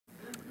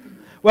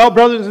Well,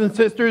 brothers and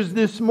sisters,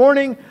 this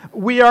morning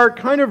we are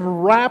kind of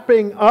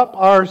wrapping up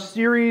our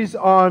series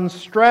on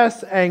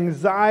stress,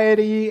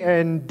 anxiety,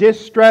 and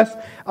distress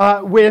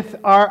with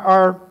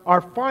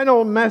our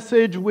final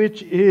message,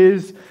 which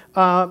is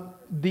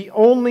the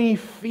only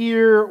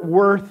fear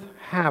worth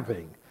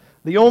having.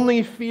 The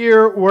only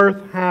fear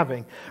worth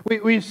having.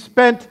 We've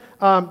spent,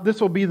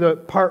 this will be the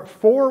part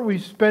 4,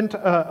 we've spent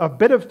a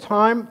bit of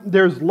time.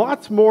 There's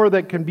lots more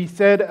that can be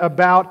said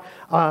about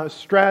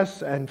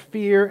stress and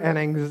fear and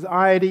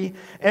anxiety.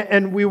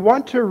 And we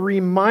want to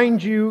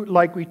remind you,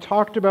 like we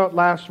talked about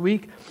last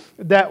week,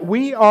 that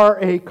we are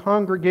a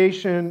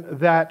congregation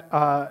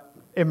that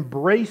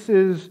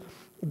embraces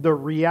the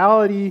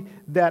reality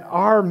that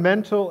our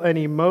mental and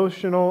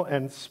emotional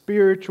and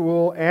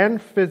spiritual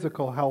and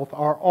physical health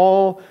are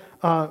all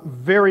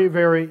very,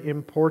 very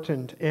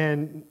important.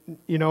 And,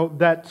 you know,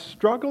 that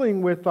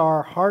struggling with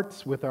our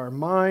hearts, with our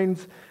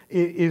minds,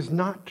 is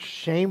not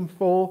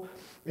shameful.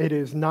 It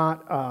is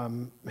not.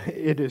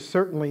 It is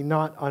certainly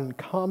not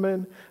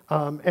uncommon.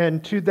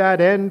 And to that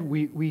end,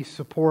 we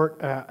support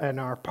and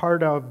are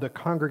part of the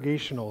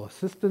Congregational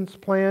Assistance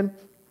Plan.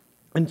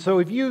 And so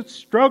if you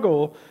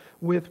struggle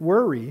with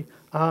worry,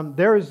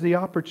 there is the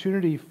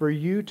opportunity for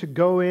you to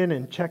go in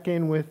and check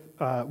in with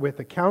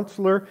a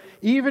counselor,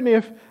 even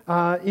if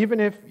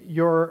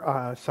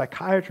your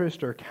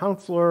psychiatrist or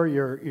counselor,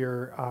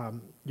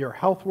 your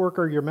health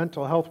worker, your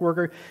mental health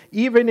worker,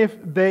 even if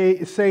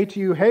they say to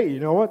you, "Hey, you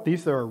know what?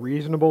 These are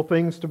reasonable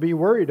things to be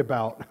worried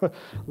about.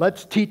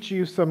 Let's teach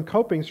you some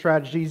coping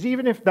strategies."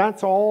 Even if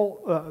that's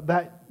all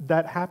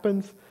that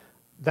happens.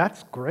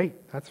 That's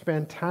great. That's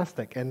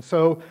fantastic. And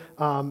so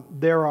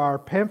there are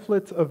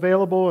pamphlets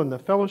available in the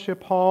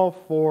fellowship hall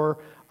for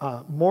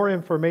more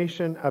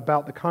information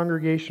about the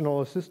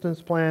Congregational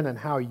Assistance Plan and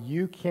how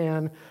you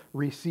can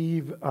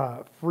receive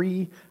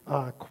free,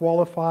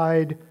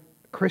 qualified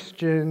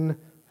Christian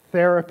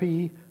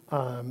therapy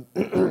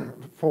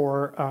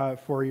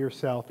for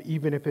yourself,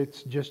 even if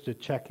it's just a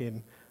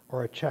check-in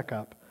or a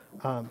checkup.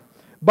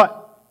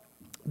 But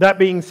that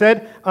being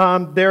said,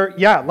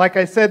 like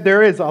I said,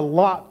 there is a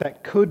lot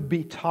that could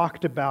be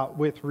talked about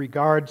with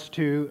regards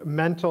to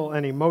mental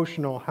and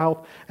emotional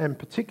health, and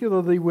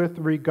particularly with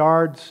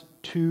regards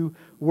to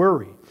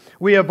worry.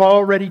 We have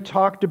already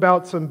talked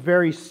about some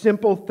very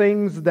simple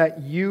things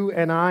that you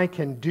and I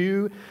can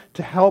do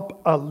to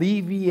help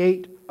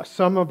alleviate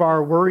some of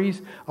our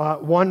worries,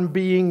 one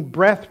being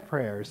breath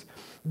prayers.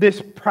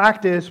 This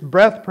practice,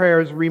 breath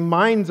prayers,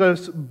 reminds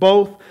us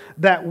both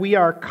that we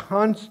are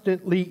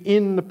constantly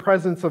in the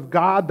presence of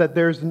God, that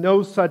there's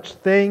no such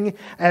thing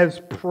as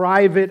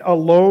private,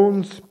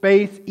 alone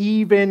space,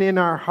 even in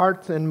our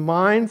hearts and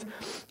minds.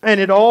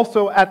 And it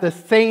also, at the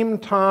same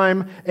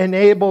time,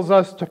 enables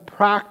us to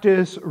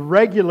practice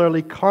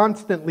regularly,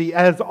 constantly,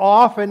 as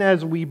often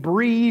as we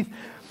breathe,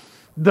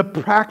 the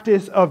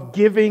practice of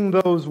giving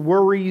those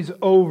worries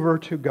over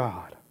to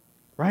God.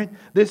 Right?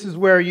 This is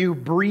where you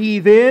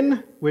breathe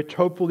in, which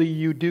hopefully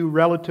you do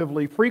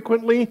relatively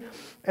frequently,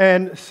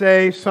 and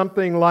say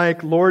something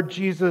like, "Lord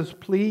Jesus,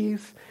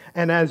 please."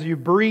 And as you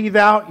breathe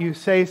out, you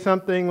say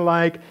something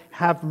like,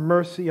 "Have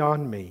mercy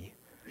on me,"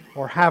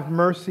 or "Have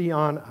mercy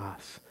on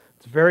us."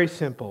 It's very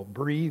simple.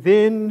 Breathe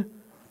in,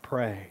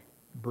 pray.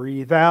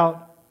 Breathe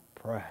out,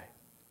 pray.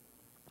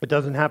 It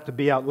doesn't have to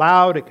be out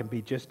loud. It can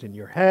be just in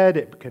your head.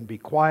 It can be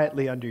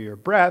quietly under your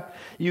breath.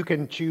 You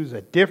can choose a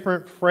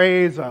different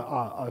phrase,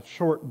 a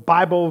short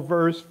Bible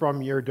verse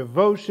from your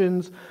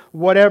devotions,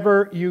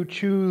 whatever you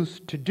choose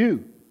to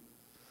do.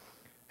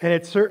 And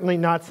it's certainly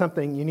not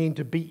something you need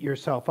to beat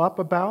yourself up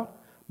about,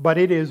 but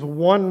it is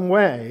one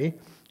way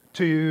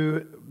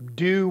to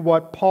do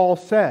what Paul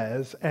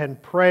says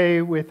and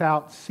pray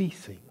without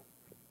ceasing.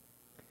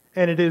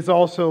 And it is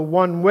also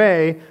one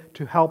way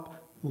to help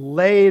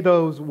lay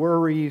those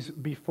worries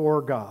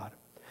before God.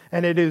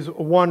 And it is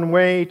one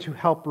way to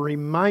help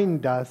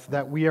remind us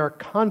that we are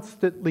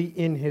constantly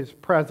in His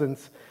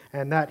presence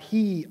and that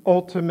He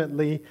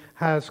ultimately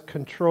has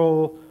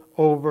control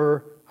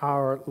over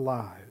our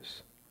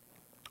lives.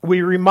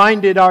 We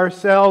reminded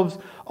ourselves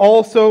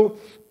also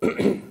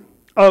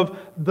of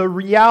the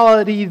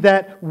reality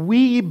that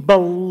we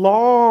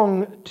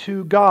belong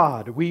to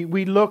God.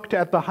 We looked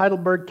at the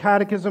Heidelberg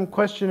Catechism,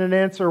 question and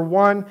answer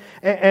 1,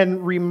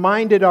 and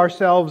reminded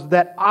ourselves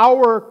that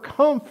our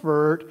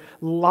comfort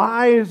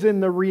lies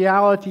in the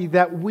reality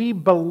that we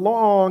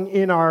belong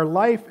in our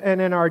life and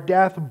in our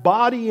death,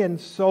 body and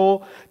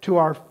soul, to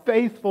our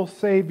faithful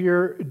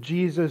Savior,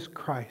 Jesus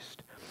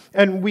Christ.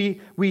 And we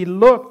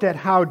looked at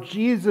how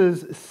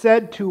Jesus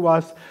said to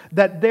us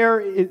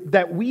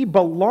that we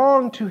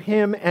belong to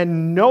Him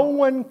and no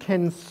one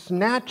can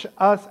snatch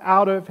us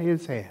out of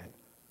His hand.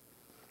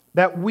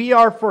 That we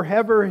are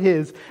forever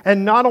His.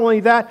 And not only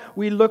that,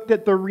 we looked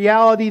at the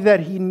reality that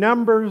He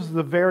numbers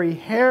the very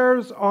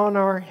hairs on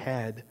our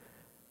head.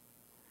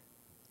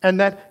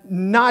 And that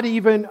not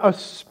even a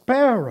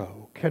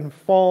sparrow can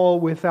fall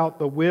without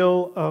the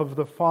will of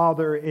the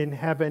Father in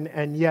heaven.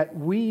 And yet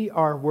we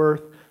are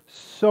worth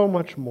so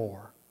much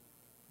more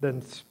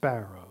than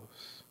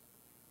sparrows.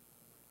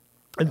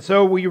 And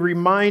so we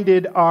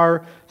reminded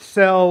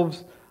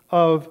ourselves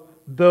of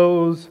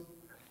those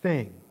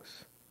things.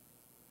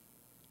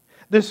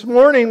 This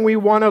morning we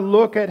want to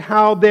look at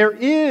how there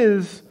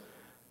is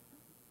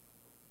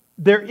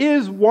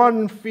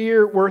one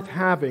fear worth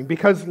having.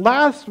 Because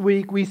last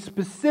week we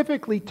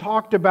specifically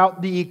talked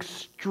about the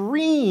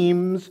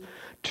extremes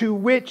to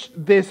which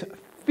this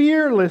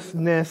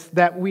fearlessness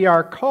that we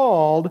are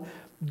called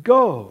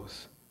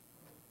goes.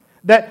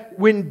 That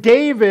when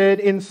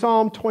David in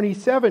Psalm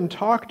 27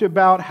 talked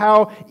about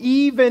how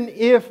even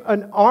if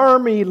an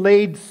army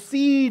laid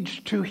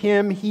siege to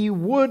him, he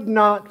would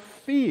not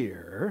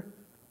fear,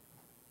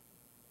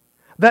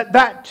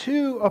 that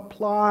too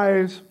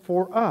applies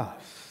for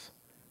us.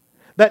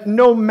 That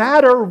no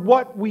matter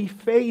what we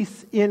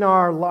face in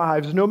our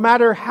lives, no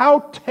matter how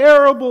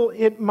terrible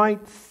it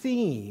might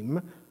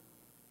seem,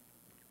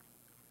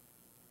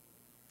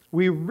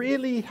 we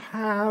really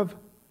have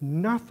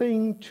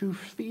nothing to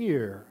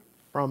fear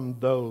from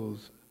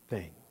those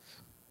things.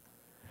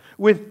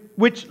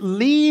 Which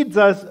leads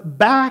us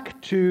back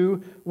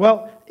to,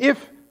 well,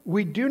 if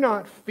we do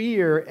not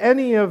fear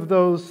any of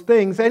those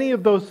things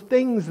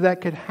that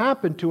could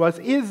happen to us,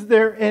 is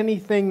there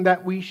anything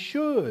that we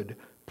should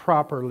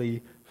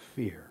properly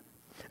fear?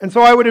 And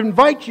so I would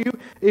invite you,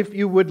 if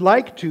you would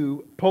like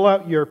to, pull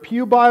out your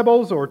pew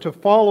Bibles or to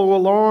follow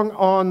along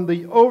on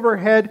the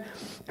overhead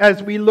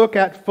as we look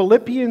at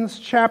Philippians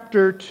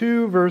chapter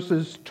 2,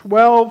 verses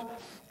 12.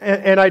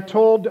 And I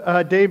told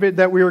David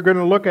that we were going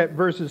to look at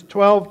verses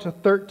 12 to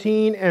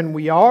 13, and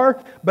we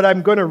are. But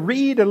I'm going to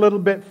read a little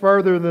bit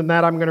further than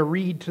that. I'm going to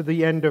read to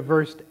the end of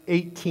verse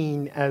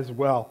 18 as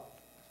well,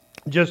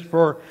 just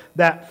for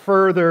that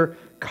further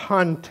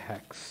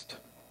context.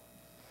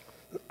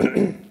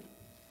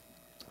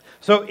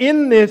 So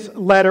in this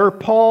letter,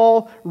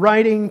 Paul,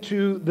 writing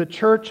to the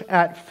church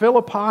at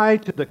Philippi,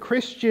 to the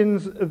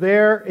Christians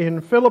there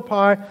in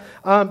Philippi,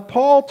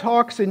 Paul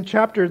talks in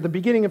the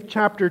beginning of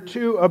chapter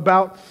 2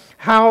 about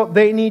how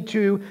they need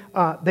to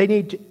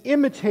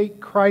imitate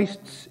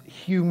Christ's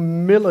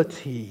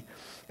humility.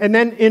 And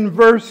then in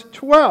verse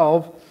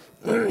 12,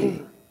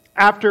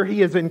 after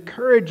he has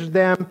encouraged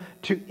them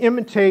to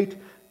imitate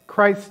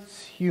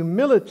Christ's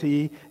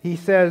humility, he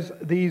says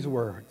these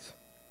words,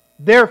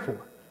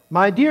 "Therefore,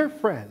 my dear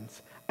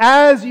friends,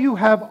 as you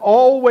have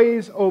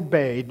always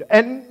obeyed,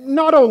 and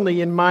not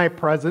only in my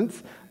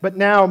presence, but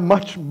now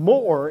much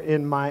more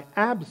in my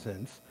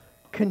absence,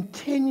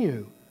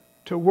 continue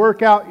to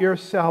work out your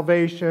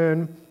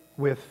salvation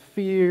with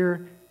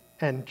fear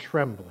and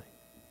trembling."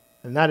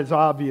 And that is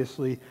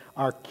obviously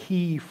our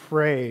key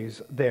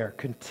phrase there.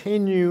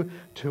 Continue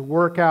to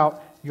work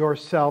out your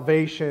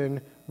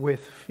salvation with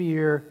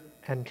fear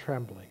and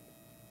trembling.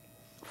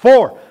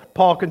 For,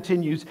 Paul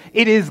continues,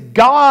 it is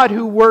God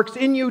who works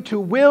in you to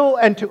will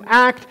and to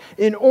act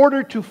in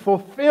order to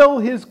fulfill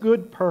His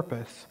good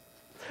purpose.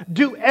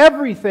 Do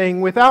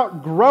everything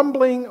without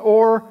grumbling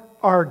or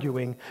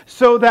arguing,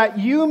 so that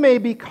you may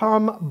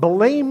become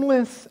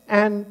blameless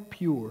and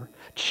pure,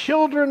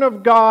 children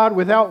of God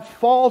without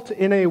fault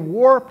in a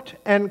warped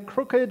and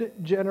crooked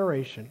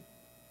generation.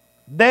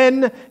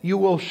 Then you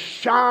will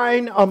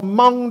shine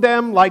among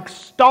them like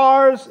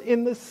stars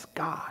in the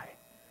sky,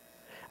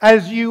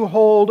 as you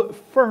hold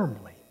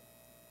firmly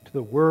to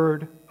the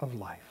word of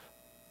life.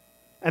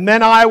 And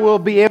then I will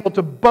be able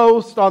to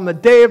boast on the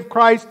day of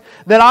Christ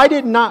that I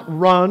did not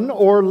run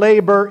or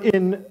labor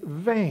in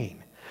vain.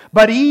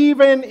 But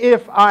even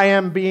if I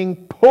am being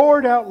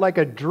poured out like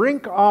a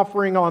drink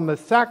offering on the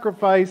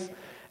sacrifice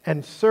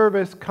and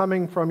service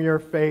coming from your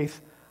faith,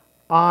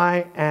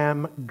 I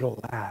am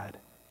glad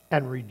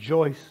and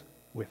rejoice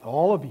with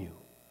all of you.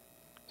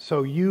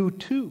 So you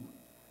too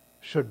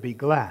should be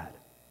glad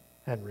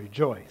and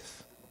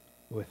rejoice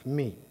with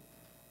me.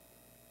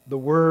 The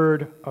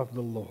word of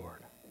the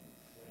Lord.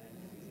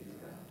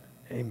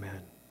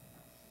 Amen.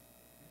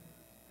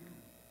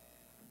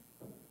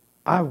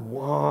 I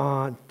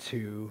want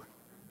to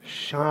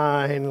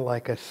shine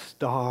like a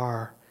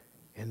star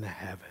in the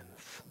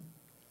heavens.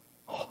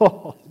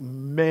 Oh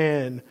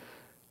man,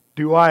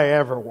 do I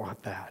ever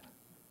want that.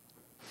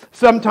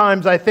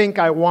 Sometimes I think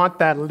I want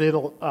that a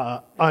little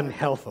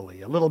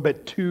unhealthily, a little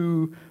bit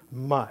too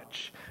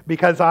much,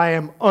 because I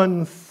am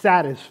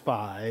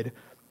unsatisfied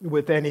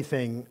with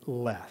anything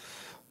less.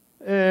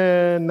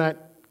 And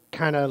that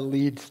kind of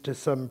leads to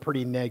some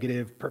pretty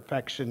negative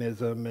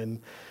perfectionism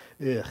and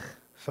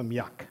some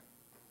yuck.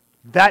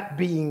 That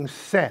being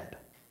said,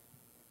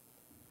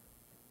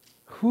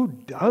 who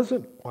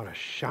doesn't want to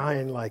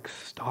shine like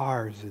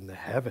stars in the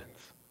heavens?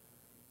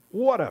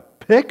 What a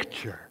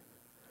picture!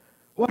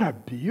 What a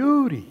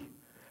beauty!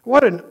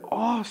 What an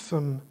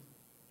awesome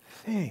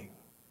thing!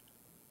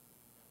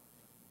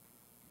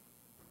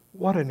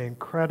 What an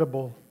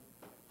incredible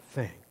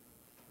thing.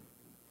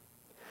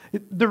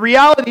 The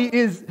reality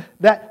is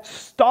that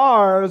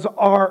stars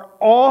are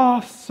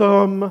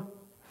awesome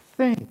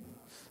things.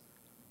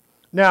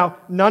 Now,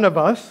 none of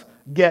us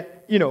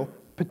get,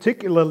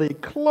 particularly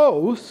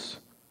close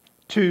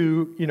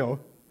to,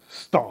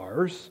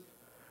 stars.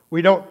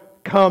 We don't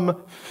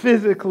come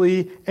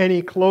physically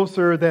any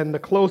closer than the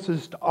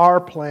closest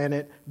our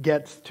planet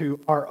gets to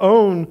our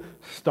own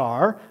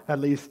star. At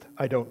least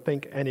I don't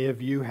think any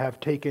of you have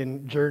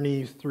taken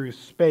journeys through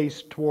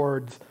space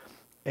towards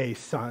a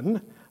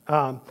sun.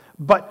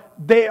 But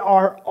they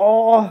are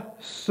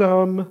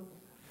awesome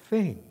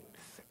things.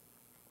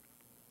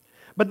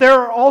 But there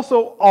are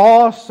also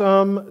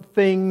awesome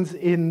things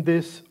in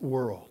this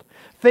world.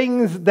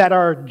 Things that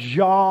are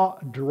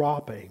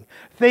jaw-dropping.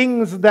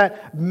 Things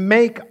that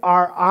make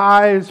our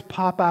eyes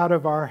pop out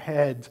of our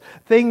heads.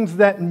 Things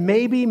that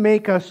maybe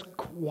make us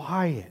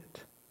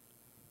quiet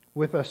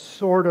with a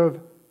sort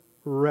of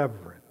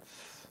reverence.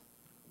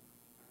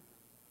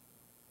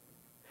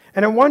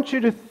 And I want you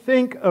to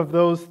think of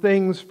those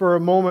things for a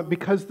moment,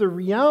 because the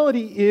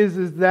reality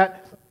is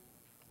that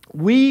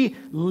we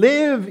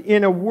live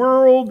in a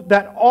world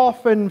that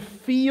often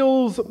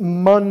feels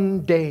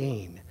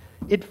mundane.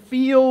 It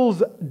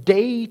feels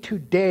day to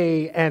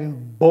day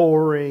and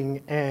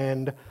boring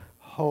and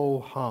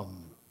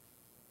ho-hum.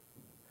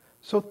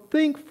 So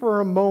think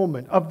for a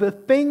moment of the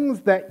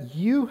things that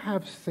you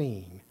have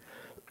seen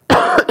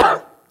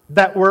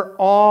that were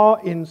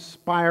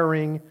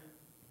awe-inspiring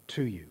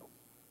to you.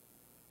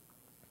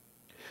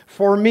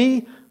 For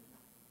me,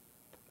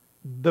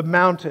 the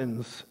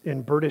mountains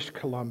in British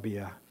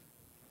Columbia,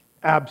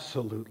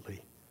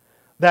 absolutely.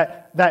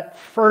 That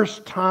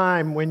first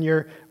time when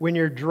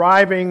you're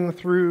driving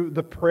through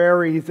the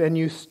prairies and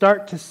you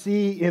start to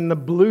see in the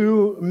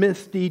blue,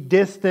 misty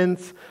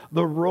distance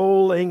the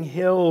rolling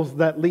hills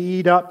that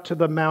lead up to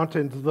the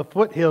mountains, the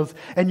foothills,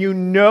 and you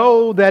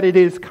know that it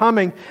is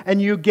coming, and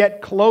you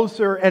get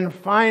closer, and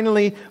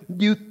finally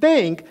you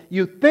think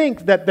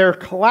that there are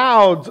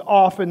clouds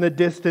off in the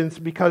distance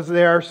because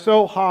they are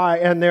so high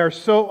and they're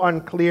so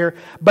unclear.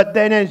 But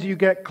then as you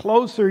get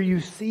closer, you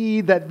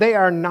see that they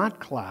are not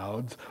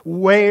clouds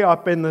way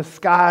up in the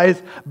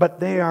skies, but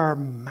they are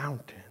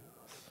mountains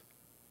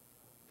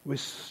with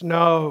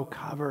snow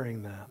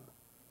covering them.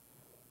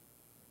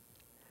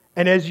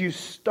 And as you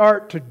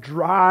start to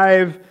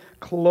drive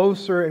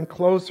closer and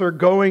closer,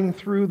 going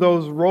through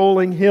those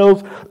rolling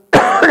hills,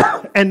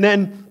 and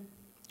then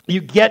you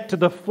get to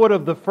the foot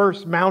of the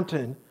first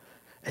mountain,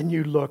 and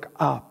you look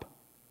up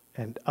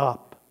and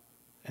up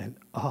and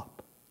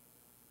up.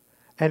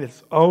 And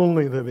it's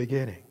only the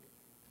beginning.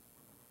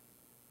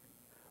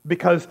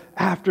 Because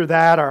after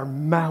that are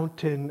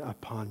mountain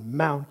upon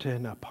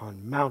mountain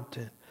upon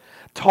mountain,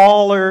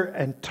 taller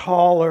and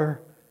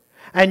taller.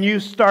 And you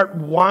start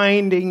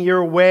winding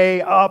your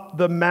way up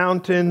the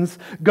mountains,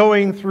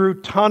 going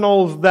through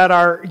tunnels that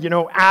are,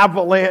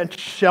 avalanche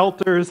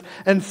shelters,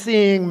 and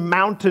seeing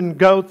mountain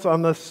goats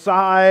on the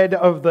side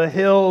of the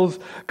hills,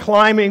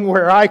 climbing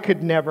where I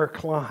could never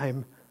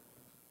climb.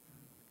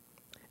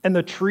 And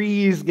the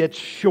trees get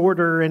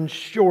shorter and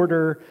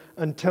shorter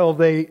until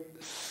they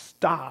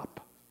stop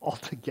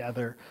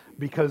altogether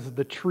because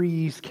the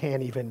trees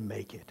can't even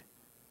make it.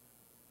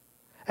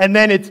 And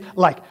then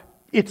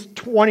it's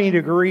 20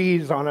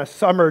 degrees on a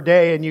summer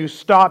day, and you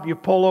stop, you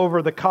pull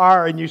over the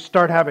car, and you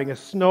start having a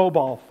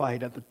snowball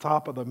fight at the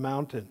top of the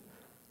mountain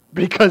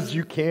because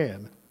you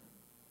can.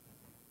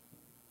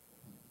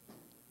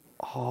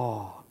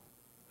 Awesome.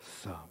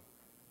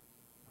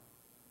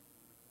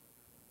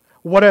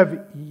 What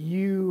have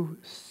you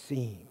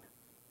seen?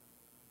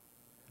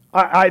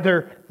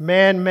 Either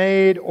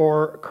man-made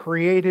or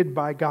created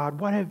by God.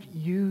 What have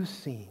you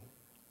seen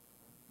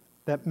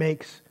that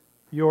makes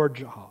your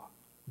jaw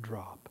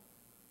drop?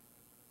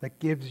 That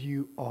gives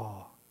you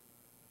awe?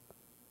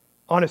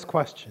 Honest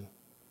question.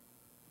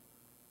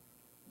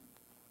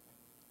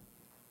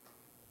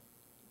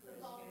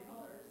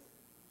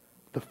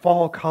 The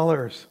fall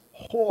colors.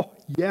 Oh,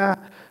 yeah.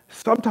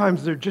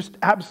 Sometimes they're just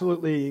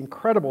absolutely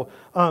incredible.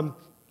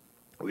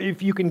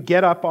 If you can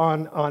get up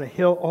on a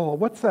hill. Oh,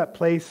 what's that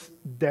place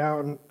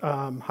down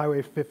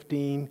Highway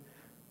 15?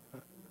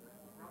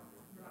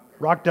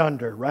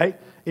 Rockdunder,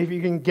 right? If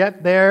you can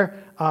get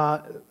there,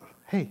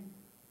 hey,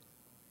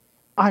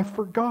 I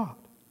forgot.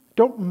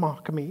 Don't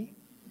mock me.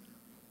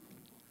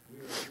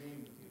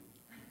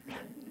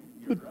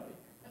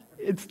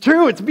 It's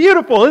true. It's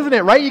beautiful, isn't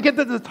it? Right? You get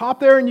to the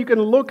top there and you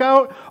can look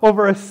out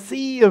over a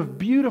sea of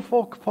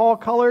beautiful fall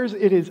colors.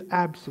 It is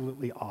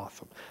absolutely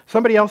awesome.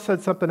 Somebody else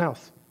said something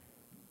else.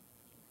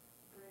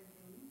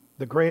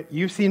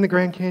 You've seen the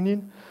Grand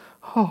Canyon?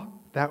 Oh,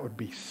 that would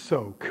be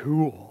so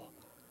cool.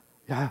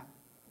 Yeah.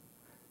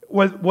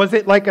 Was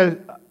it like a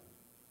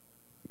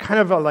kind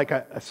of like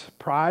a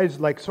surprise,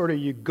 like sort of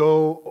you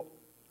go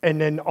and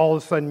then all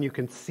of a sudden you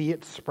can see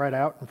it spread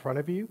out in front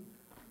of you?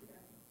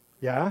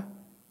 Yeah?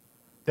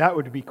 That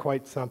would be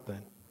quite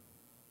something.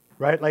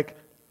 Right? Like,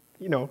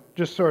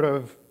 just sort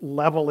of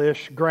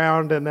level-ish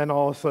ground, and then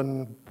all of a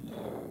sudden,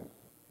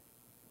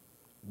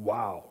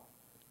 wow.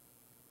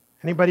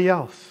 Anybody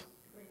else?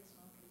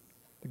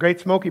 The Great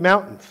Smoky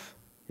Mountains.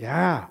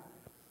 Yeah.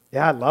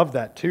 Yeah, I love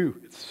that too.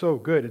 It's so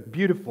good. It's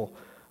beautiful.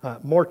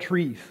 More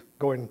trees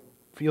going,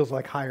 feels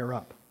like higher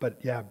up. But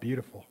yeah,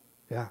 beautiful.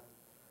 Yeah.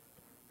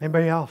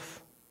 Anybody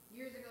else?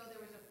 Years ago, there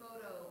was a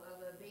photo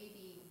of a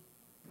baby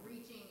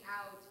reaching out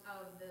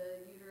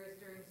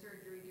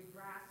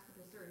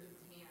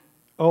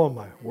Oh,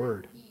 my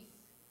word. Peace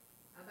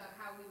about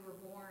how we were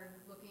born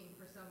looking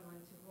for someone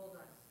to hold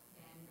us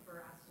and for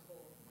us to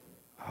hold.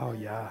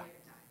 Oh, yeah.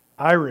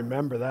 I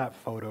remember that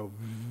photo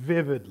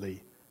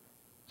vividly.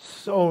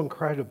 So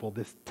incredible.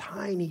 This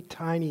tiny,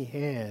 tiny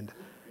hand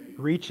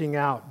reaching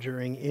out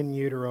during in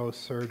utero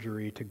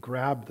surgery to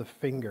grab the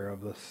finger of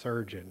the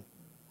surgeon.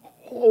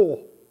 Oh,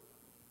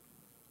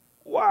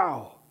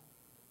 wow.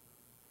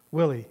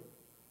 Willie.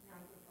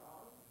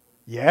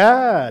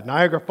 Yeah,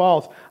 Niagara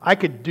Falls. I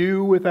could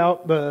do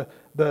without the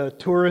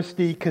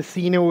touristy,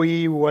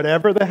 casino-y,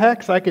 whatever the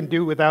heck. I can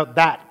do without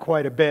that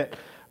quite a bit.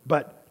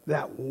 But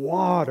that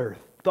water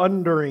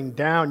thundering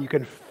down, you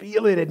can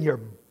feel it in your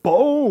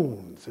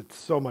bones. It's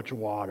so much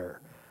water.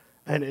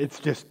 And it's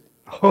just,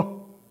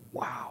 oh,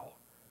 wow.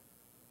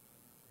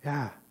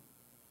 Yeah.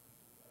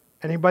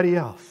 Anybody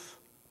else?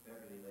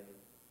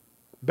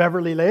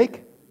 Beverly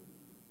Lake?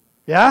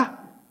 Yeah?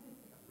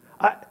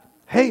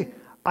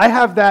 I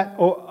have that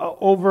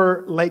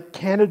over Lake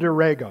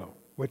Canandaigua,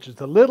 which is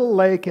a little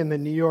lake in the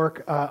New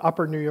York,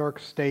 upper New York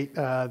State,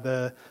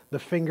 the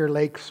Finger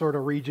Lakes sort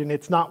of region.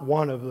 It's not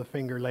one of the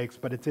Finger Lakes,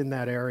 but it's in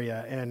that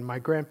area. And my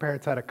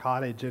grandparents had a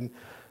cottage, and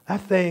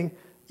that thing,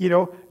 you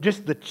know,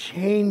 just the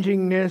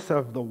changingness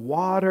of the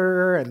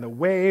water and the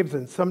waves,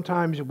 and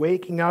sometimes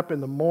waking up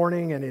in the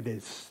morning and it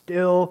is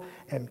still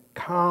and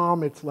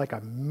calm. It's like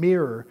a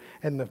mirror,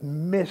 and the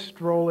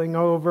mist rolling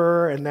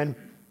over, and then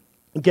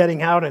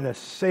getting out in a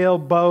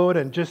sailboat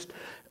and just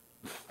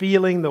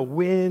feeling the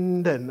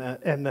wind and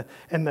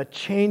the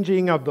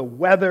changing of the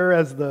weather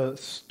as the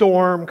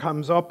storm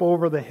comes up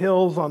over the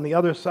hills on the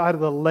other side of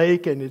the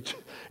lake, and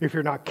if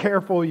you're not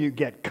careful, you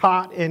get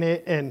caught in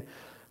it. And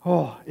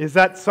oh, is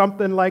that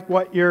something like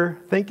what you're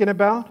thinking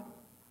about?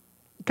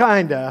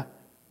 Kinda.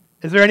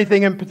 Is there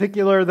anything in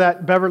particular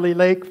that Beverly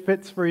Lake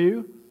fits for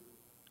you?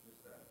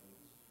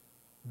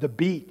 The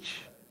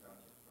beach.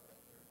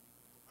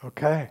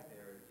 Okay.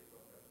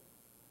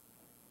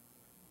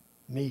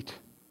 Neat.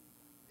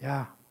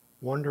 Yeah.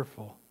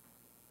 Wonderful.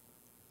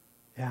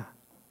 Yeah.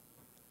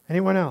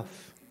 Anyone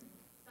else?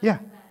 Yeah.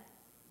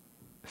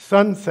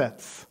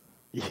 Sunsets.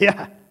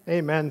 Yeah.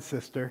 Amen,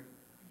 sister.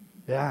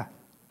 Yeah.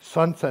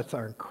 Sunsets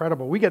are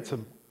incredible. We get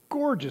some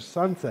gorgeous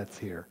sunsets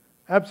here.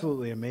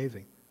 Absolutely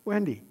amazing.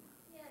 Wendy.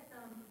 Yes,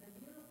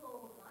 the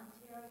beautiful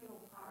Ontario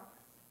parks,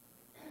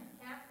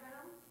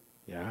 campgrounds.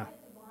 Yeah. We went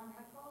to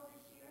Bonneco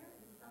this year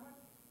in the summer.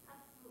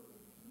 Absolutely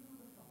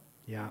beautiful.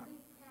 Yeah.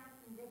 We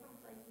camped in different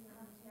places in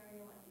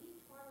Ontario, and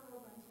each one of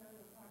those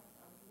Ontario parks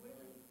are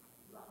really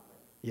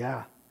lovely.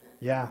 Yeah.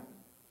 Yeah.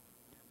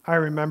 I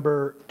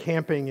remember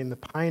camping in the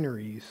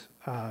Pineries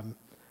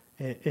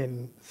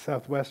in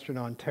southwestern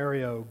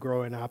Ontario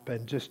growing up,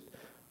 and just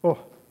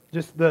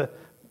the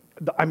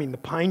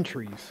pine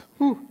trees.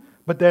 Whew.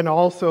 But then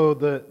also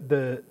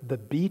the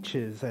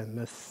beaches and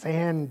the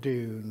sand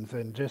dunes,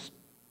 and just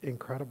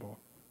incredible.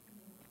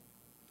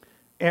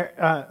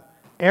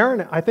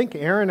 I think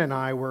Aaron and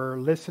I were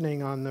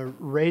listening on the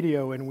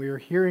radio, and we were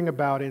hearing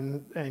about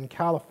in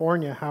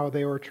California how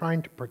they were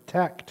trying to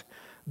protect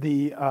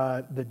the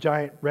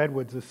giant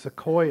redwoods, the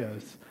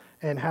sequoias,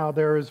 and how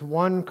there is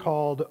one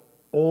called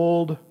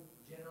General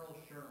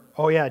Sherman.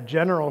 Oh yeah,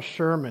 General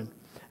Sherman.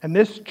 And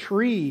this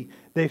tree,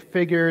 they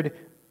figured,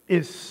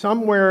 is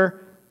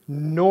somewhere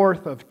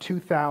north of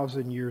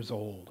 2,000 years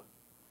old.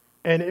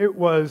 And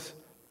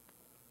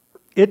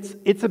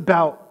it's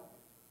about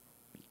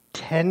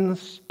 10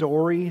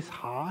 stories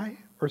high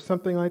or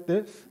something like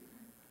this.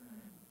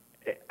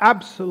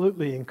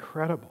 Absolutely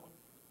incredible.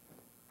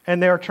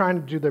 And they're trying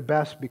to do their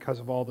best because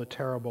of all the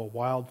terrible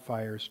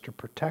wildfires to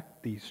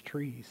protect these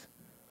trees.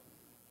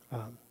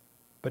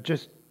 But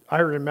I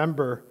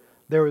remember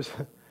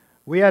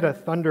we had a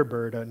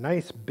thunderbird, a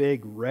nice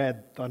big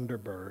red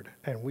thunderbird,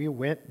 and we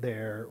went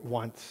there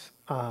once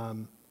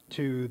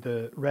to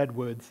the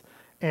redwoods,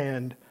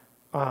 and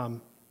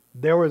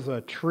there was a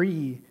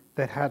tree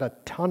that had a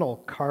tunnel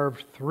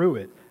carved through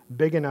it,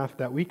 big enough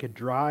that we could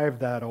drive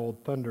that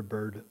old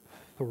thunderbird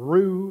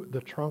through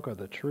the trunk of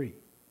the tree.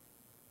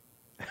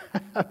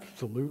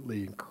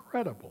 Absolutely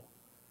incredible.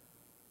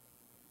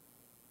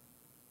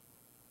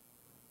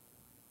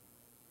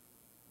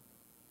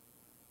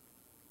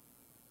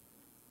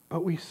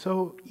 But we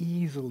so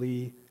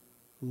easily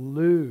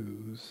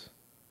lose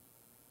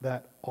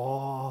that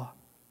awe,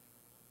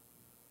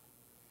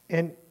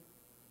 and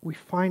we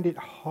find it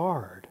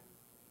hard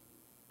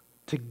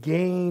to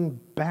gain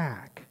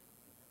back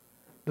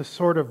the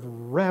sort of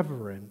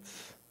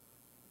reverence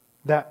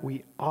that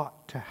we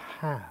ought to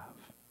have.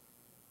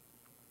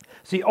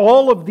 See,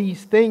 all of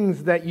these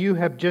things that you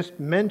have just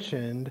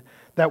mentioned,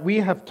 that we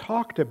have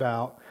talked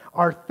about,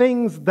 are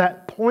things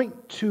that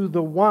point to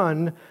the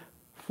one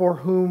for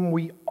whom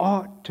we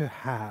ought to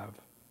have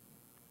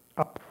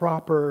a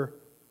proper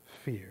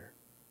fear.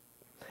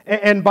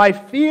 And by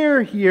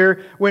fear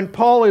here, when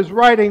Paul is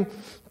writing,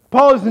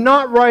 Paul is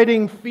not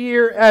writing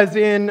fear as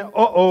in,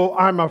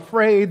 I'm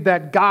afraid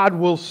that God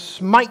will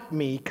smite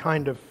me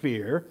kind of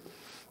fear.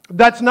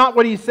 That's not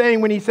what he's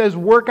saying when he says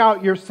work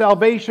out your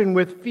salvation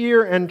with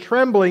fear and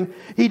trembling.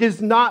 He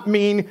does not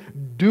mean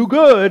do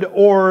good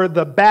or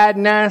the bad,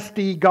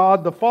 nasty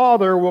God the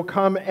Father will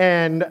come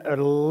and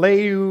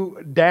lay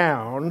you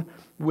down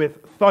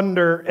with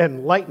thunder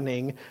and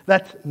lightning.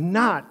 That's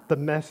not the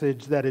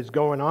message that is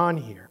going on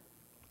here.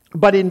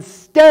 But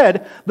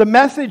instead, the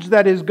message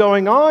that is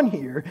going on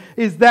here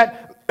is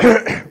that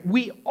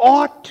we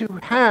ought to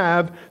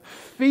have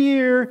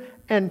fear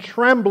and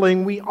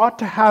trembling. We ought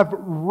to have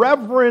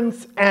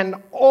reverence and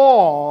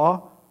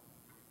awe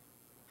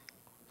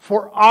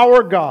for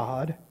our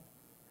God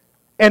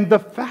and the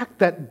fact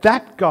that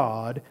that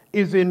God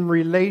is in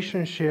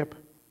relationship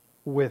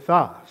with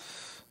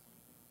us.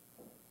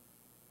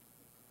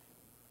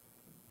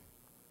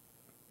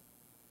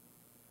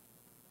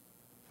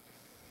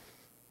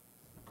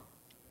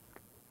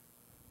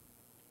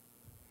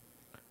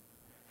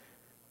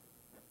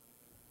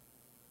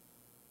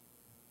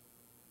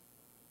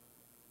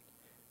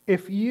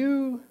 If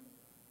you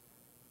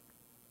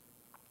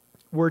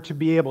were to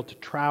be able to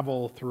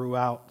travel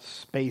throughout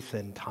space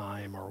and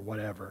time or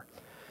whatever,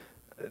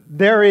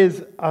 there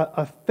is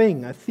a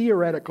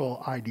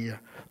theoretical idea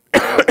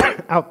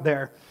out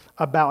there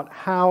about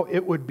how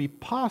it would be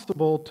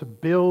possible to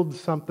build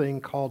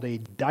something called a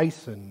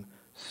Dyson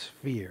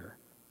sphere.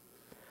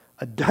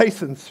 A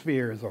Dyson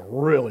sphere is a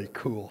really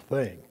cool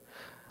thing.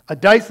 A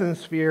Dyson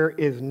sphere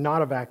is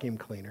not a vacuum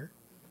cleaner,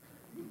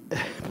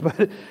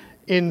 but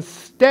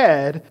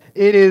instead,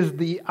 it is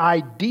the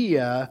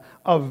idea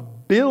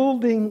of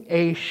building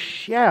a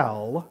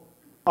shell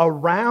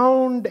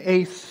around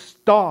a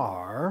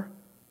star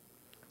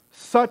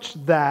such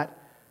that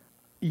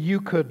you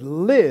could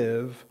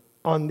live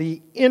on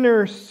the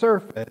inner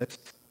surface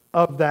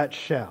of that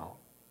shell.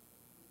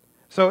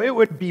 So it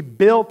would be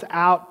built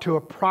out to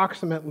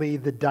approximately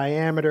the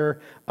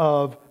diameter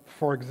of,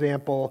 for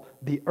example,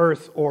 the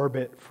Earth's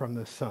orbit from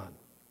the sun.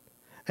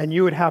 And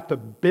you would have to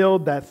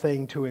build that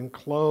thing to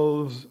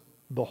enclose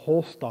the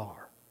whole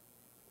star.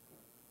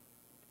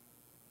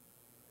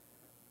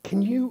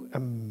 Can you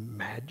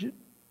imagine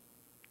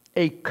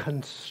a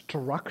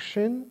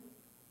construction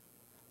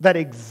that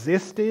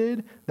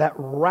existed that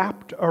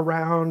wrapped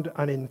around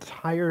an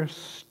entire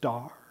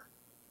star?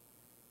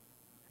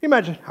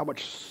 Imagine how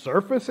much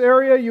surface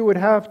area you would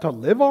have to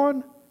live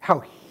on,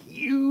 how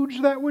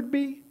huge that would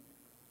be.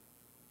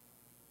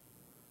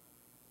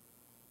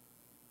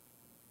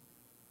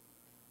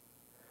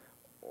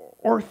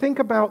 Or think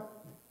about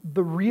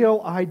the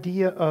real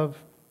idea of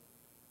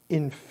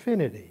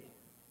infinity.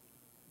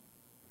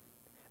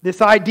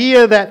 This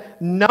idea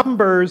that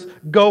numbers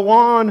go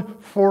on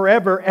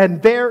forever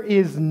and there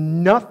is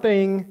no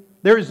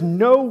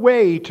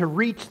way to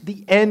reach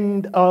the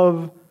end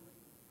of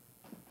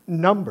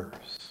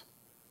numbers.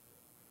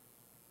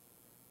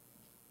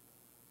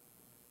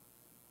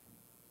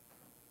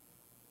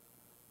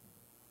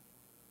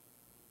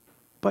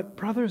 But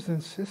brothers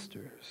and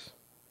sisters,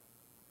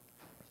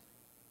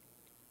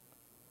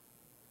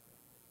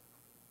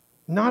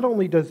 not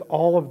only does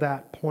all of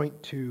that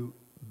point to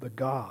the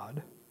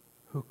God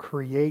who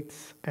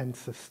creates and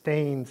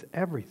sustains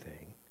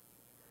everything,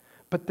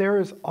 but there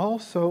is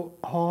also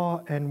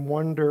awe and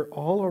wonder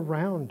all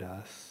around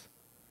us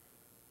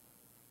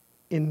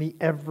in the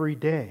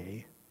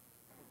everyday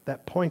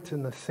that points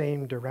in the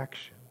same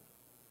direction.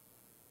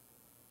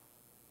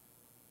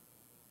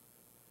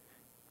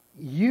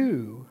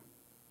 You,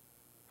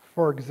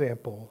 for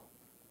example,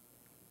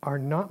 are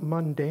not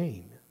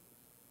mundane.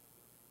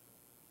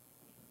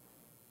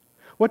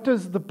 What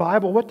does the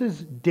Bible, what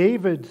does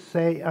David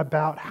say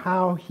about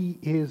how he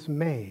is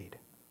made?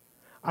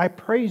 I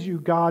praise you,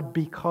 God,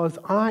 because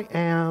I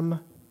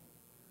am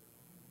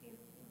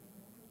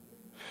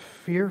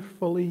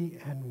fearfully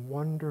and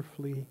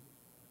wonderfully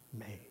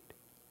made.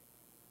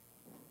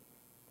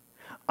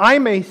 I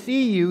may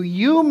see you,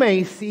 you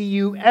may see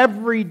you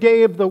every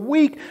day of the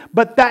week,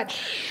 but that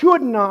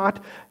should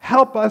not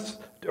help us,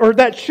 or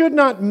that should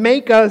not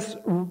make us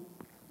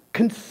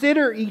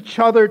consider each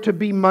other to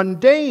be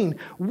mundane.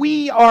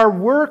 We are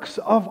works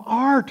of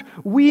art.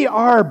 We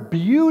are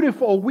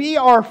beautiful. We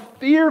are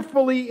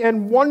fearfully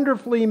and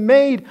wonderfully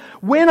made.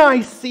 When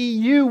I see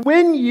you,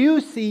 when you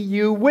see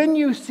you, when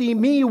you see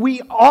me, we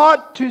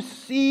ought to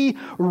see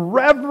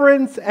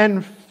reverence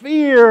and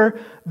fear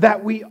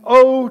that we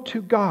owe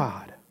to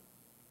God.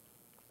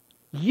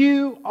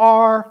 You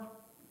are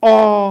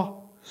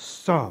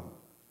awesome.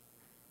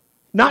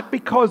 Not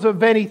because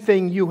of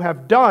anything you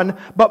have done,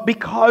 but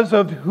because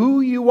of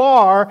who you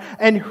are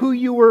and who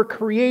you were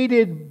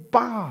created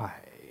by.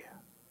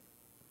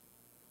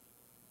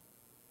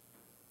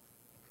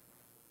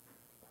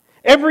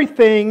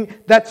 Everything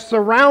that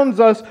surrounds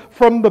us,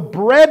 from the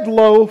bread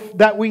loaf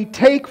that we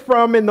take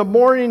from in the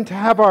morning to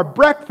have our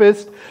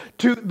breakfast,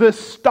 to the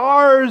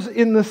stars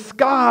in the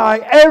sky,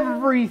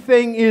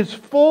 everything is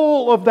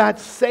full of that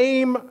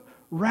same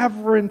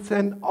reverence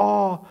and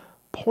awe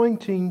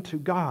pointing to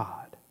God.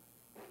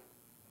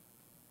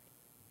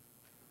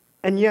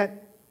 And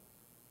yet,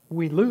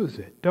 we lose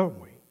it, don't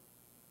we?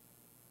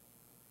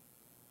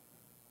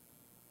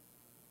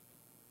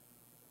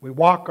 We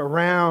walk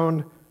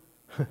around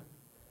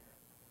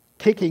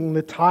kicking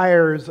the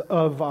tires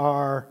of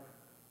our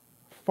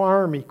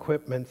farm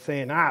equipment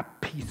saying,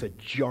 piece of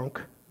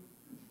junk,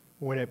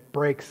 when it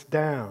breaks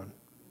down.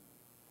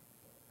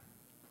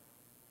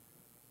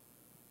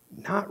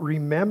 Not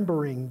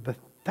remembering the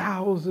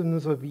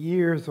thousands of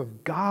years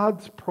of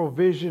God's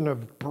provision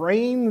of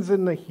brains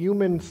in the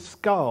human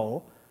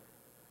skull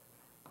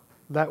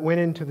that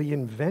went into the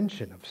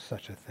invention of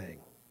such a thing.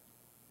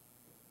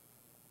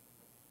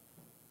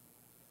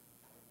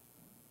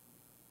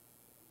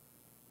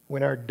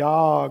 When our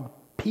dog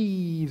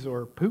pees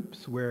or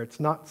poops where it's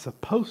not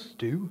supposed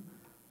to,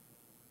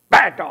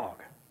 bad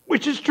dog,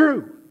 which is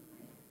true.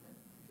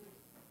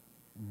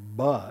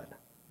 But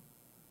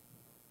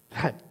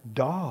that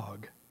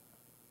dog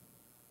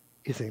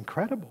is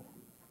incredible.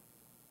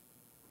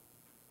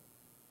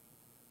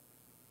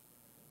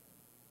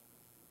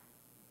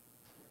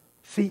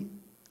 See,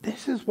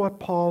 this is what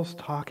Paul's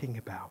talking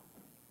about.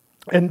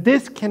 And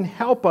this can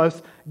help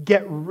us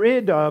get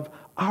rid of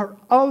our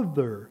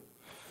other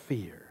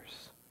fears.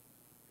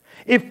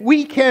 If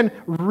we can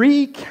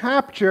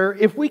capture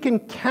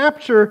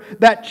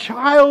that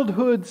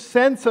childhood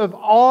sense of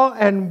awe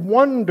and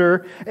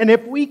wonder, and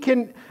if we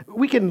can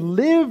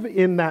live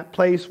in that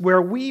place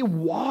where we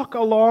walk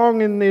along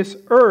in this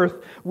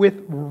earth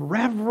with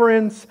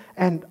reverence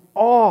and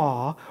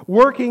awe,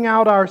 working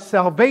out our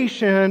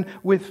salvation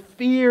with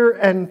fear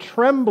and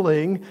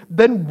trembling,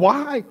 then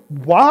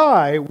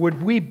why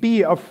would we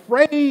be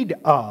afraid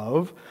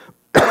of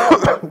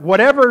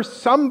whatever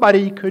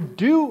somebody could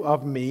do to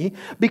me,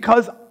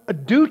 because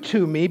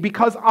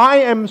I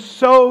am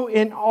so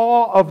in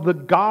awe of the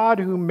God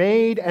who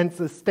made and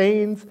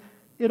sustains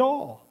it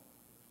all?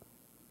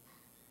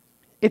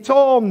 It's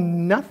all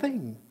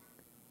nothing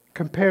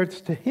compared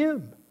to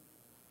Him.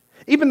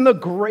 Even the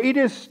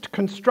greatest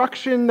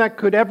construction that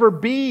could ever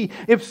be,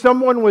 if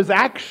someone was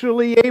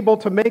actually able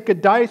to make a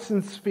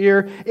Dyson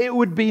sphere, it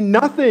would be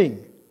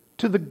nothing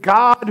to the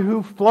God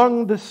who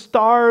flung the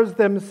stars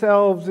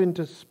themselves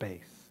into space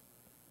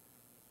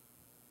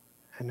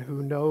and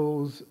who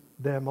knows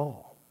them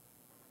all.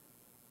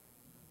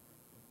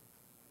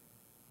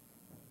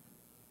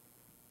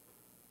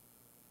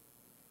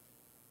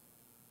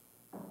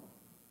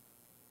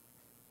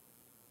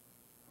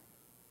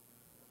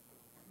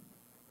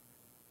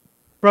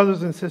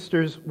 Brothers and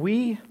sisters,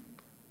 we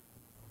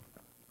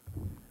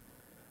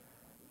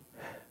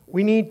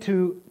need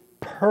to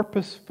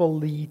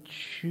purposefully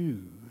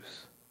choose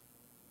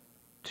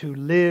to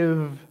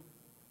live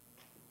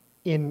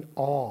in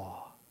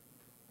awe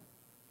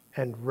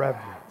and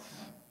reverence.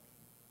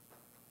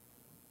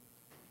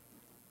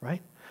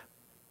 Right?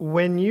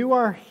 When you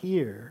are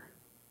here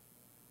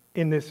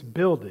in this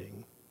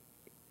building,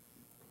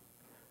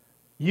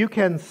 you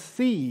can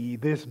see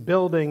this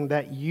building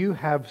that you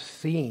have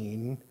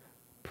seen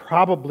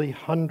probably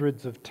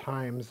hundreds of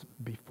times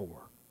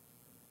before.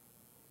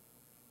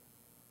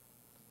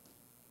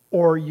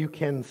 Or you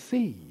can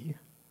see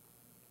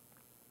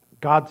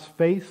God's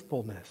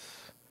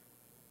faithfulness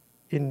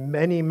in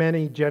many,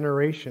 many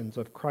generations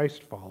of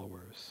Christ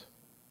followers.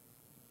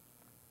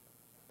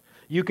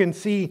 You can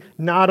see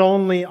not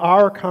only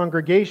our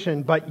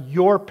congregation, but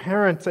your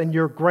parents and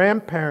your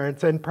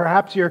grandparents and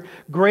perhaps your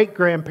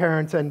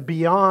great-grandparents and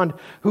beyond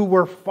who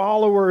were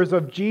followers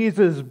of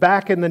Jesus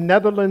back in the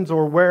Netherlands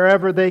or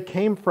wherever they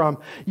came from.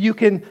 You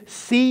can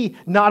see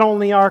not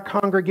only our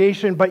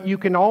congregation, but you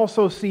can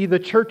also see the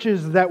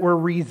churches that were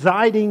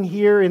residing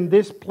here in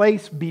this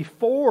place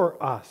before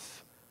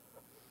us.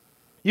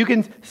 You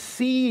can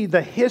see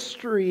the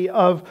history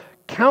of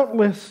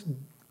countless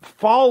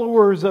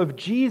followers of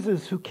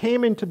Jesus who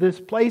came into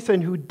this place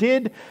and who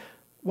did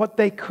what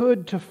they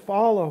could to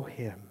follow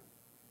Him.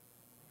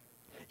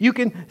 You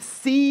can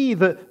see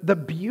the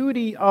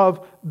beauty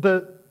of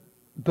the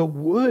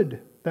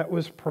wood that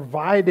was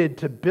provided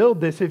to build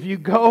this. If you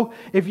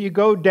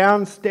go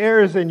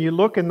downstairs and you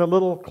look in the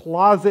little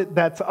closet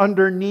that's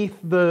underneath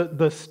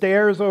the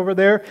stairs over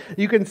there,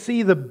 you can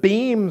see the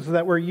beams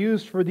that were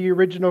used for the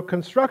original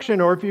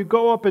construction. Or if you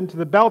go up into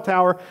the bell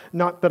tower,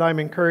 not that I'm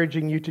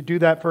encouraging you to do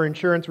that for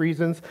insurance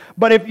reasons,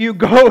 but if you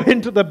go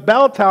into the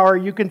bell tower,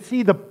 you can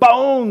see the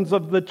bones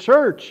of the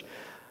church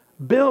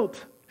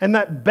built. And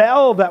that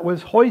bell that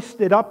was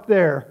hoisted up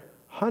there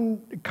a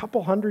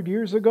couple hundred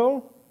years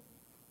ago,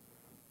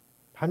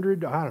 I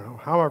don't know,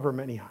 however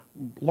many,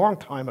 long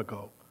time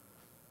ago,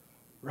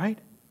 right?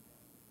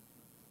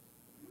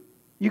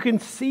 You can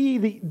see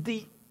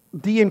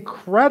the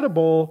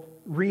incredible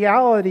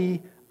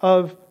reality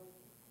of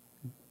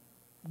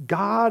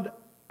God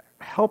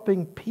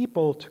helping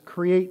people to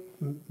create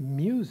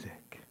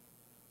music.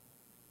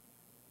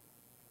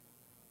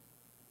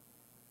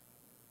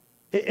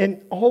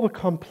 And all the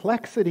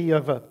complexity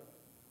of a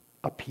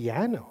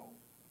piano.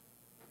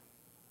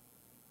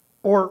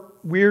 Or,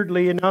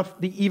 weirdly enough,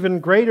 the even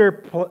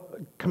greater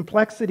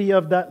complexity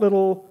of that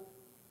little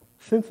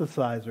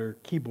synthesizer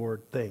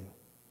keyboard thing.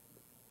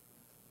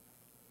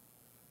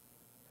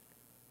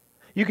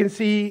 You can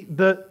see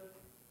the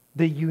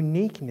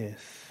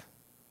uniqueness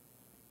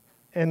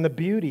and the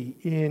beauty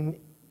in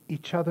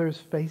each other's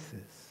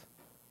faces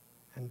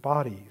and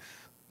bodies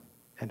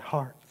and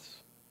hearts.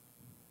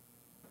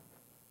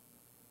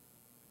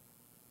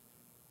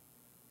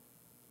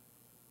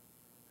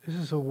 This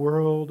is a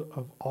world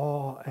of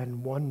awe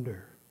and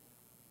wonder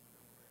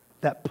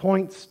that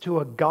points to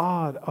a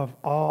God of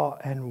awe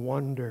and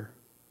wonder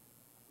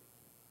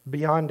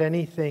beyond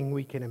anything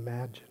we can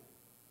imagine.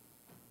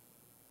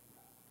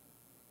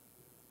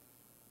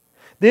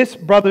 This,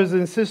 brothers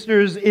and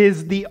sisters,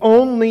 is the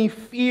only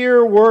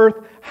fear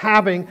worth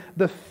having,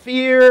 the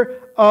fear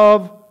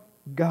of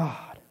God.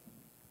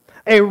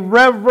 A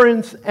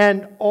reverence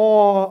and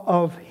awe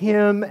of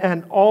Him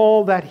and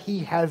all that He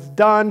has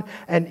done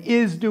and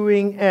is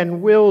doing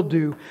and will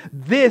do.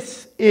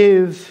 This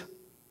is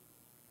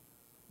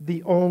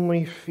the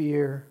only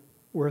fear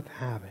worth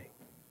having.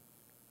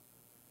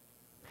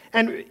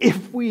 And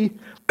if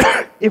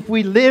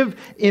we live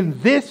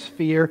in this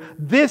fear,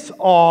 this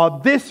awe,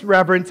 this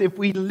reverence, if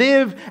we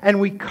live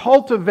and we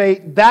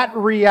cultivate that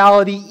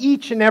reality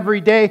each and every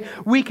day,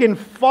 we can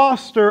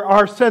foster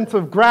our sense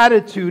of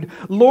gratitude.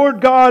 Lord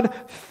God,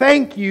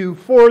 thank you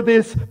for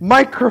this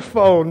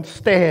microphone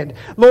stand.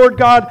 Lord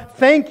God,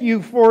 thank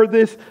you for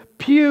this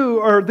pew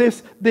or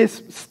this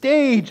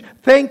stage.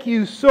 Thank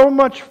you so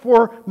much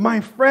for my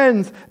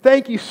friends.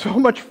 Thank you so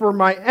much for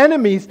my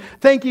enemies.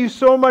 Thank you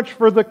so much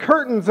for the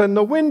curtains and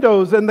the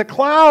windows and the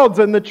clouds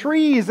and the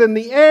trees and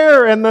the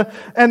air and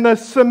the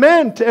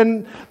cement.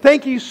 And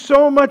thank you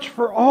so much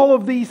for all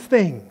of these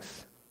things.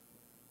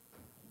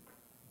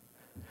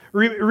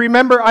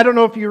 Remember, I don't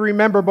know if you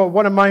remember, but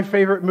one of my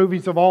favorite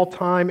movies of all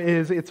time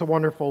is It's a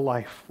Wonderful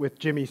Life with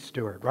Jimmy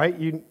Stewart,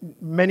 right?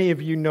 Many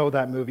of you know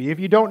that movie. If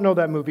you don't know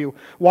that movie,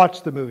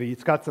 watch the movie.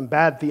 It's got some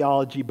bad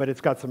theology, but it's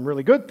got some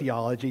really good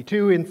theology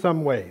too in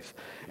some ways.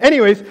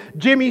 Anyways,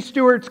 Jimmy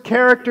Stewart's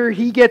character,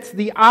 he gets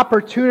the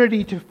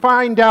opportunity to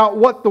find out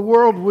what the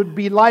world would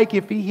be like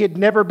if he had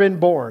never been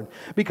born,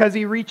 because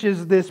he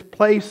reaches this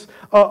place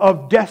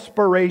of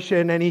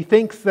desperation and he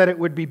thinks that it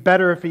would be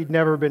better if he'd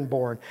never been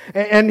born.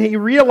 And he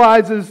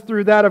realizes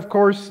through that, of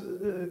course,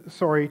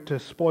 sorry to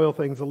spoil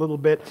things a little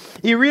bit,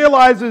 he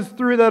realizes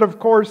through that, of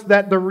course,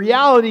 that the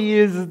reality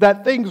is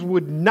that things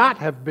would not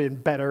have been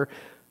better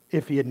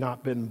if he had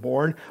not been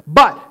born.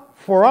 But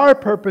for our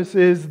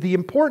purposes, the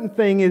important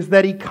thing is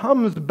that he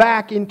comes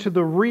back into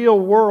the real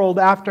world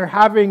after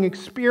having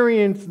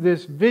experienced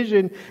this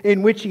vision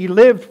in which he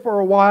lived for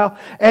a while,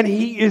 and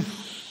he is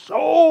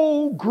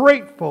so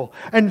grateful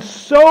and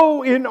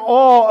so in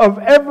awe of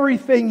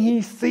everything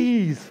he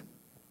sees.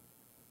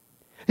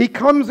 He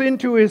comes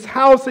into his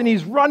house and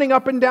he's running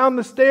up and down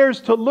the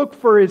stairs to look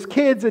for his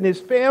kids and his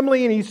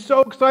family, and he's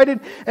so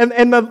excited.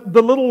 And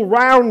the little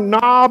round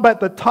knob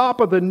at the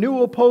top of the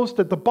newel post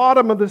at the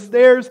bottom of the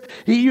stairs,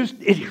 it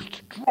used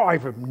to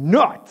drive him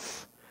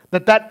nuts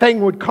that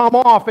thing would come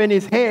off in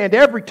his hand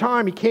every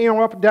time he came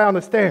up and down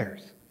the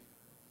stairs.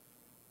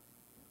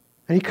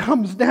 And he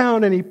comes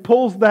down and he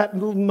pulls that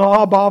little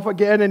knob off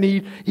again, and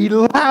he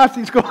laughs.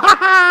 He's going, ha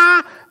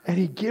ha! And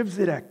he gives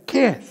it a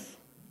kiss.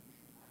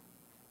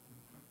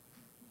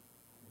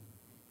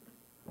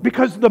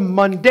 Because the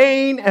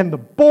mundane and the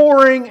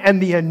boring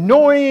and the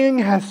annoying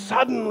has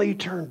suddenly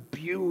turned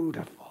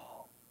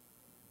beautiful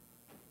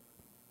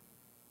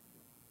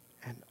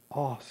and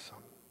awesome.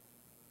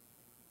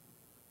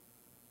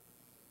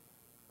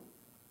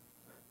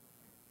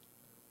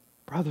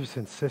 Brothers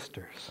and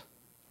sisters,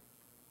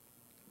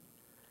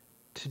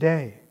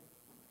 today,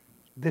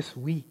 this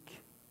week,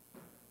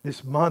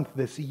 this month,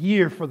 this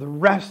year, for the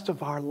rest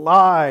of our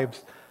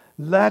lives,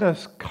 let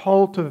us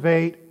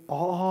cultivate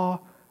awe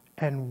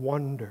and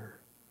wonder.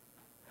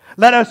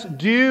 Let us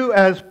do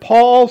as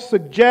Paul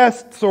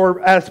suggests or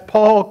as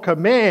Paul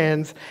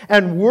commands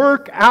and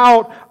work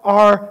out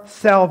our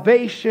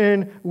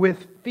salvation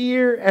with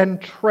fear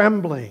and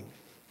trembling.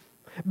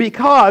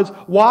 Because,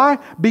 why?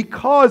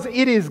 Because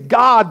it is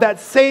God, that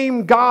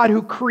same God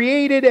who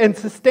created and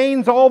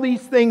sustains all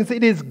these things.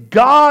 It is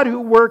God who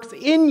works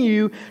in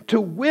you to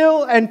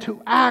will and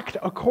to act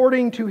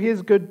according to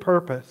His good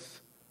purpose.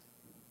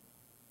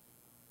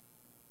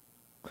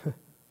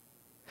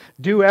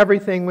 Do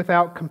everything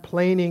without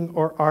complaining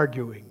or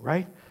arguing,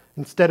 right?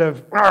 Instead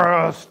of,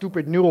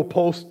 stupid newel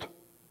post.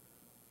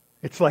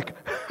 It's like,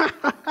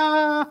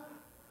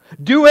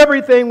 do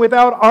everything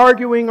without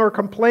arguing or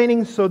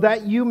complaining so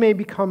that you may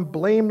become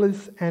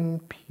blameless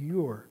and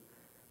pure,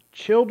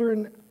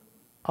 children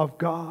of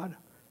God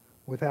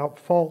without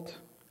fault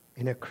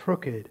in a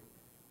crooked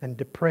and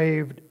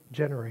depraved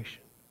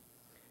generation,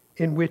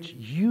 in which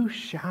you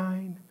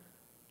shine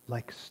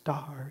like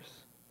stars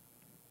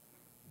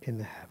in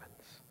the heavens.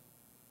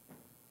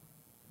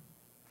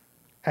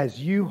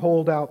 As you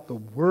hold out the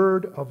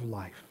word of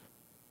life.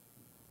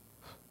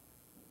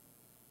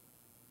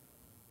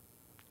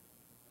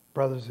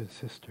 Brothers and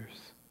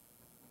sisters,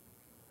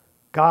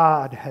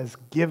 God has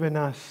given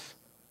us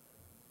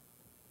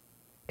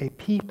a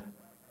peep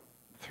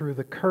through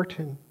the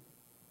curtain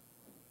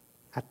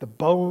at the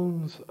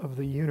bones of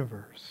the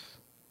universe.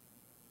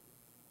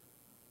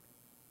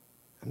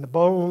 And the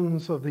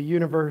bones of the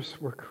universe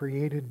were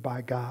created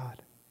by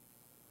God.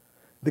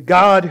 The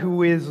God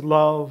who is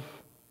love,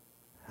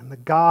 and the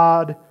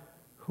God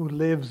who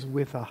lives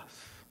with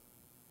us.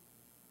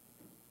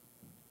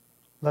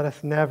 Let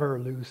us never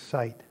lose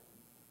sight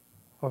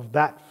of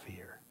that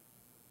fear.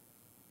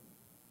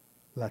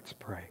 Let's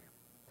pray.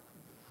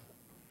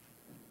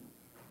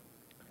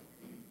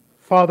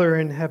 Father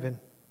in heaven,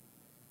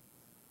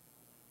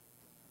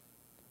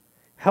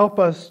 help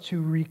us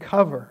to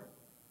recover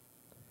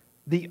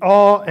the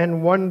awe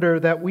and wonder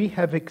that we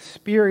have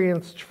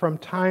experienced from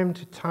time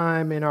to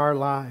time in our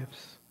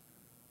lives.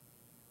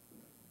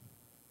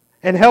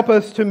 And help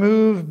us to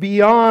move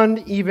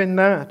beyond even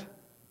that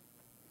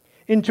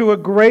into a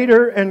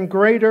greater and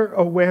greater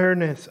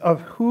awareness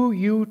of who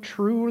you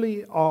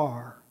truly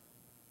are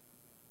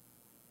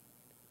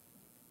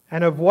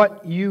and of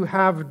what you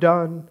have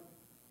done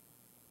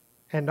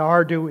and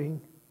are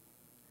doing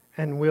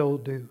and will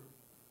do.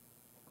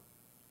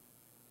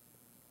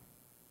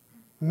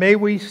 May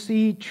we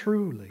see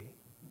truly,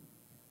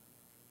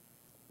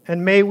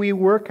 and may we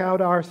work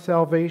out our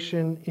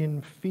salvation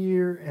in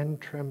fear and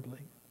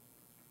trembling.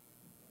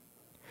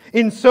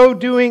 In so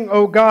doing,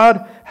 O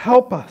God,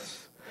 help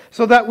us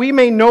so that we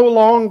may no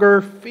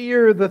longer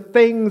fear the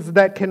things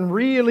that can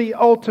really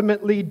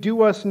ultimately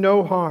do us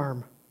no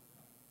harm.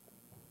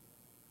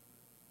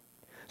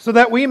 So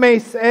that we may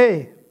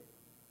say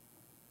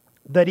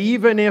that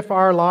even if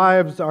our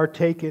lives are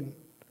taken,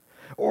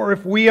 or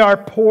if we are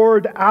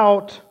poured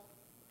out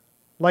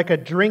like a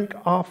drink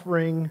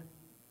offering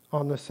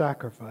on the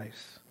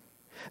sacrifice,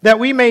 that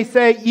we may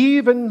say,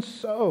 even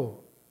so,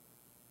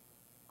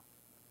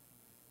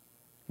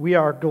 we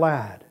are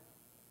glad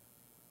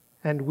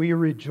and we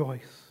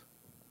rejoice,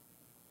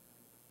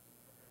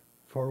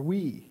 for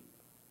we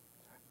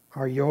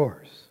are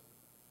yours.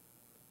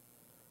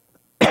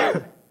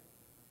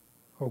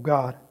 O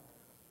God,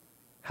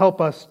 help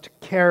us to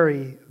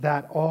carry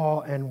that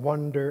awe and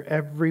wonder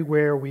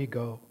everywhere we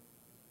go,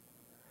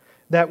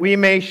 that we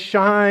may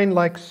shine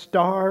like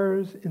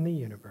stars in the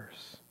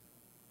universe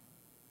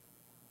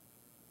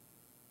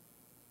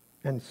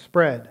and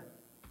spread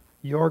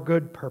your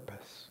good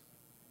purpose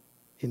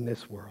in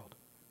this world.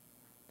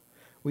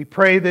 We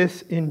pray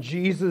this in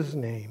Jesus'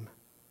 name.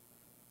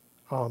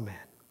 Amen.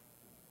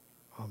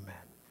 Amen.